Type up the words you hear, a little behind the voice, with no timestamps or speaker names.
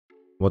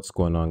What's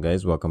going on,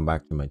 guys? Welcome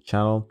back to my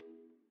channel.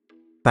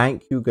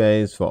 Thank you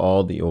guys for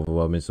all the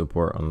overwhelming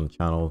support on the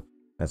channel,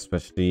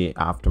 especially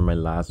after my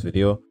last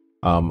video.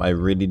 I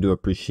really do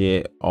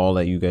appreciate all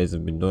that you guys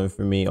have been doing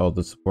for me, all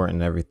the support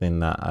and everything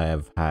that I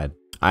have had.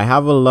 I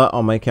have a LUT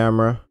on my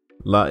camera.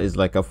 LUT is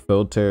like a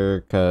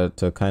filter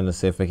to kind of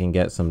see if I can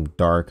get some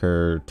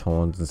darker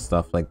tones and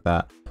stuff like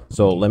that.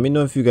 So let me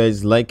know if you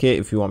guys like it.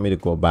 If you want me to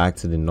go back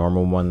to the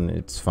normal one,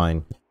 it's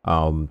fine.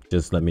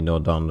 Just let me know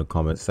down in the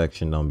comment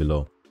section down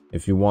below.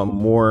 If you want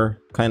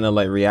more kind of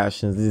like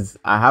reactions,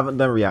 I haven't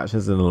done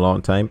reactions in a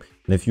long time,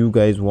 and if you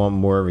guys want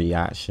more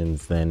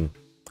reactions, then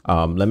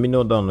let me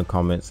know down in the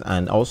comments,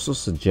 and also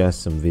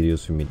suggest some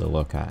videos for me to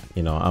look at.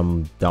 You know,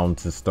 I'm down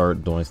to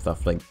start doing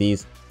stuff like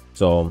these,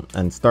 so,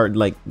 and start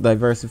like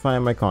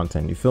diversifying my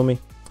content, you feel me?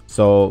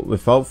 So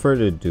without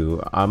further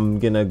ado, I'm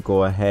gonna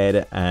go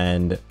ahead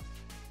and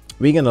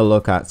we're gonna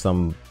look at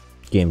some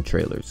game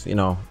trailers. You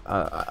know,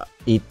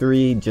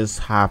 E3 just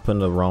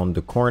happened around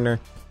the corner,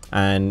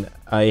 and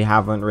I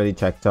haven't really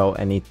checked out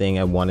anything.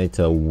 I wanted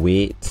to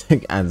wait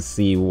and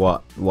see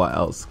what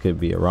else could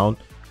be around.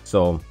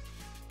 So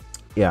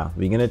yeah,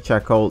 we're gonna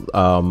check out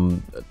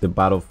the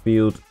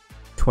Battlefield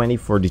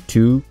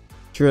 2042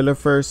 trailer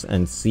first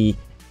and see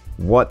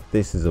what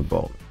this is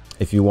about.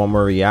 If you want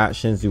more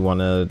reactions, you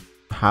want to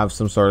have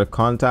some sort of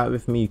contact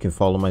with me, you can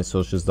follow my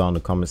socials down in the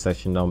comment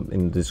section down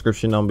in the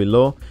description down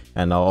below,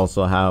 and I'll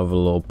also have a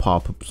little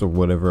pop-ups or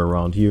whatever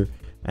around here.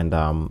 And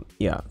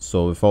yeah,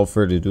 so without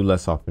further ado,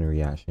 let's hop in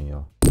reaction,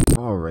 y'all.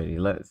 Alrighty,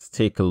 let's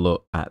take a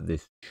look at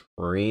this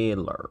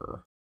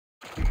trailer.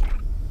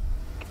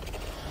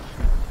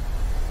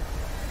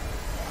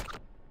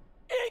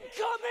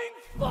 Incoming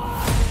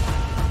fire!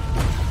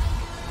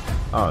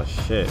 Oh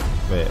shit,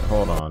 wait,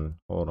 hold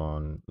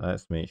on,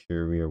 let's make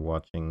sure we are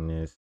watching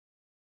this.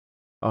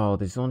 Oh,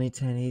 there's only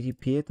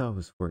 1080p. I thought it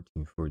was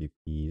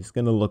 1440p. It's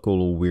gonna look a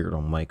little weird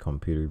on my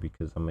computer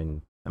because I'm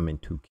in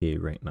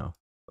 2K right now.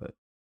 But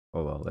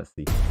oh well, let's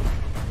see.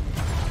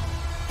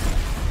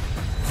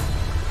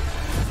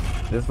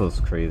 This looks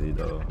crazy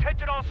though.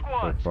 Attention all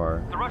squads. So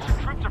far. The Russian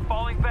troops are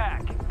falling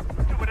back.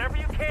 Do whatever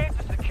you can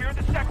to secure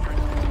the sector.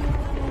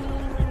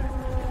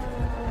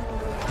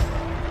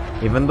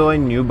 Even though I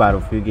knew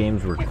Battlefield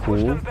games were We pushed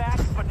cool, them back,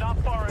 but not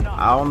far enough.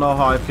 I don't know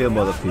how I feel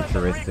about the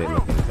futuristic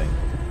looking thing.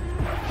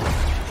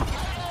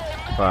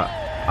 But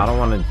I don't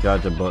want to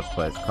judge a book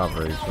by its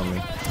cover, you feel me?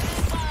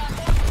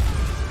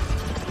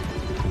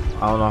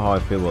 I don't know how I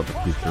feel about the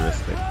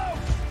futuristic.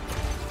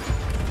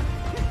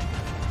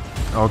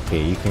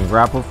 Okay, you can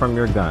grapple from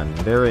your gun.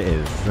 There it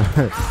is.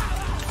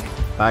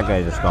 That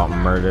guy just got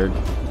murdered.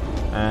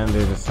 And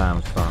there's a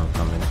sandstorm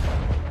coming.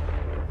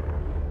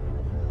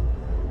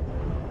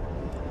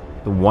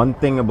 The one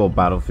thing about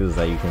Battlefield is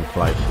that you can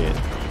fly shit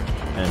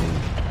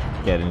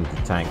and get into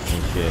tanks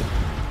and shit,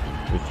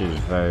 which is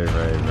very,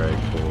 very, very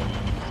cool.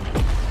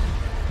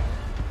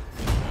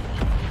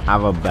 I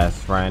have a best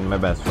friend. My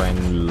best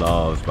friend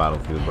loves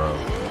Battlefield, bro.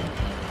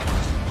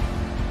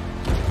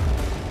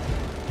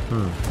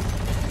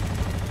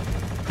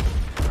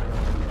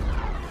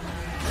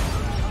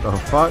 The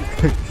fuck?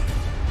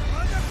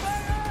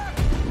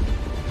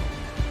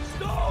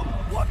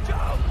 Stop! Watch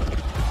out!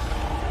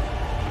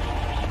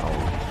 Oh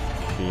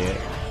shit.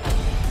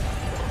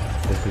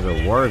 This is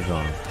a war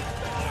zone.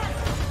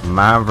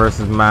 Man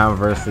versus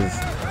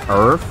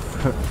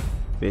Earth,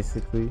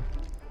 basically.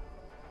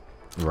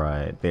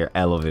 Right, their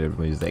elevator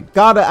music.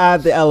 Gotta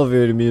add the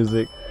elevator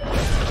music.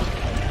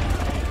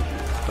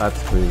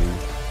 That's crazy.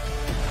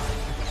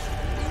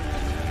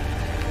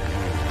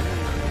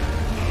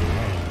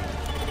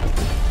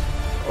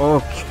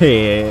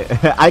 Okay,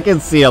 I can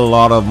see a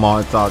lot of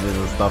montages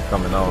and stuff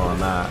coming out on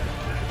that,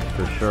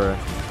 for sure.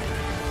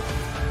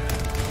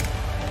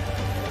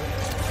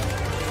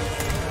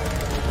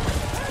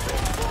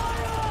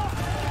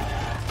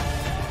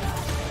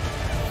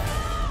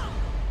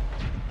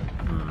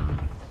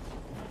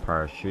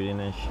 Parachuting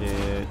and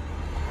shit.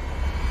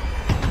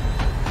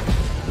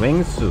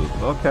 Wingsuit,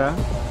 okay.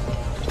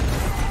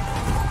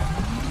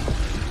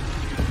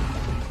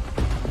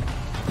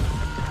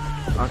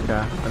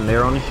 Okay, and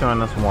they're only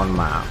showing us one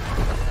map.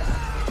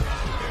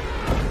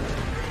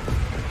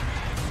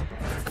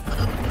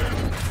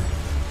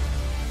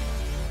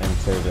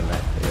 Enter the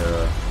next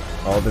era.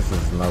 Oh, this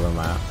is another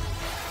map.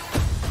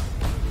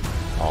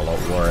 All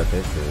out war,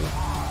 this is.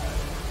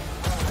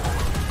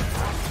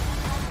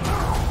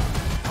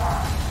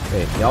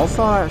 Wait, y'all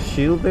saw that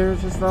shield there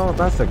just now?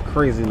 That's a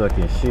crazy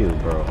looking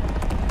shield, bro.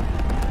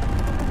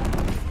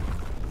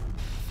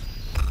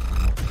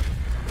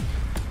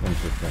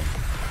 Interesting.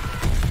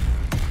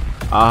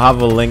 I'll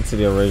have a link to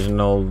the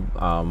original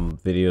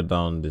video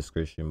down in the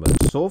description,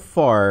 but so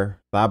far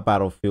that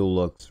Battlefield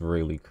looks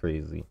really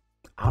crazy.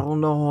 I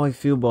don't know how I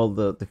feel about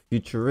the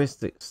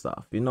futuristic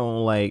stuff, you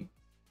know, like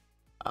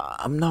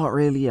I'm not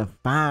really a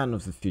fan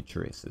of the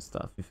futuristic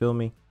stuff, you feel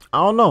me? I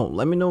don't know,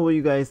 let me know what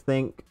you guys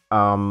think.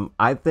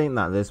 I think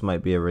that this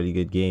might be a really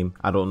good game.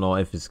 I don't know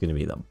if it's gonna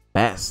be the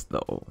best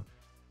though,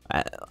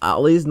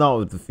 at least not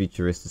with the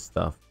futuristic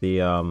stuff.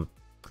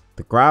 The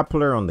the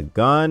grappler on the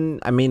gun.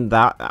 I mean,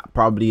 that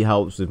probably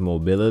helps with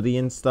mobility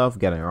and stuff,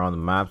 getting around the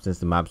map since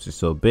the maps are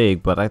so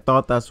big. But I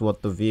thought that's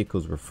what the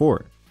vehicles were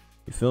for.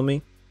 You feel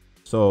me?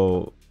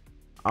 So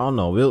I don't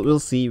know. We'll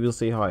see. We'll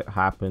see how it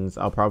happens.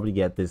 I'll probably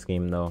get this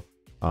game though,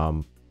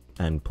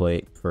 and play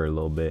it for a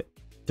little bit,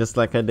 just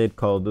like I did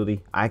Call of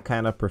Duty. I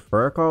kind of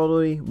prefer Call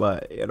of Duty,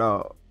 but you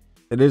know,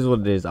 it is what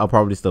it is. I'll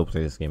probably still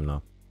play this game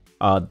now.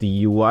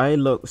 The UI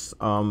looks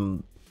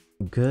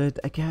good,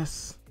 I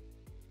guess.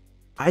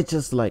 I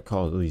just like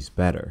Call of Duty's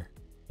better,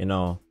 you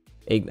know.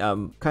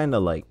 Kind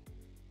of like,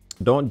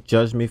 don't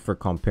judge me for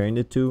comparing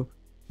the two,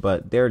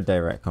 but they're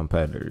direct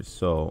competitors.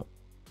 So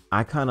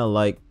I kind of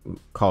like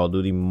Call of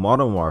Duty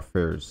Modern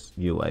Warfare's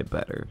UI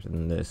better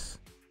than this.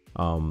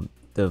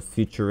 The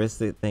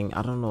futuristic thing,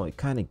 I don't know, it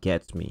kind of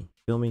gets me,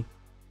 feel me?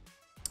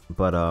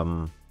 But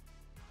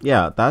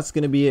yeah, that's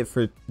gonna be it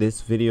for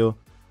this video.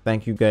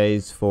 Thank you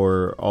guys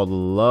for all the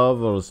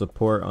love, all the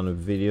support on the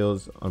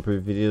videos, on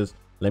previous videos.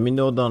 Let me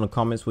know down in the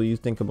comments what you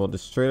think about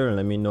this trailer, and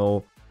let me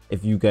know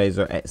if you guys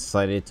are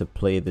excited to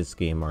play this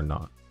game or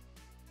not.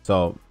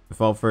 So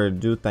without further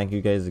ado, thank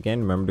you guys again.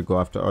 Remember to go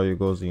after all your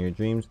goals and your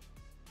dreams.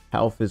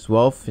 Health is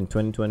wealth in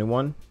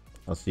 2021.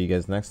 I'll see you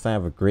guys next time.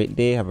 Have a great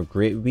day. Have a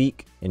great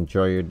week.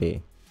 Enjoy your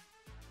day.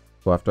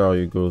 Go after all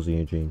your goals and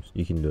your dreams.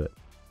 You can do it.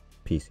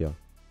 Peace, y'all.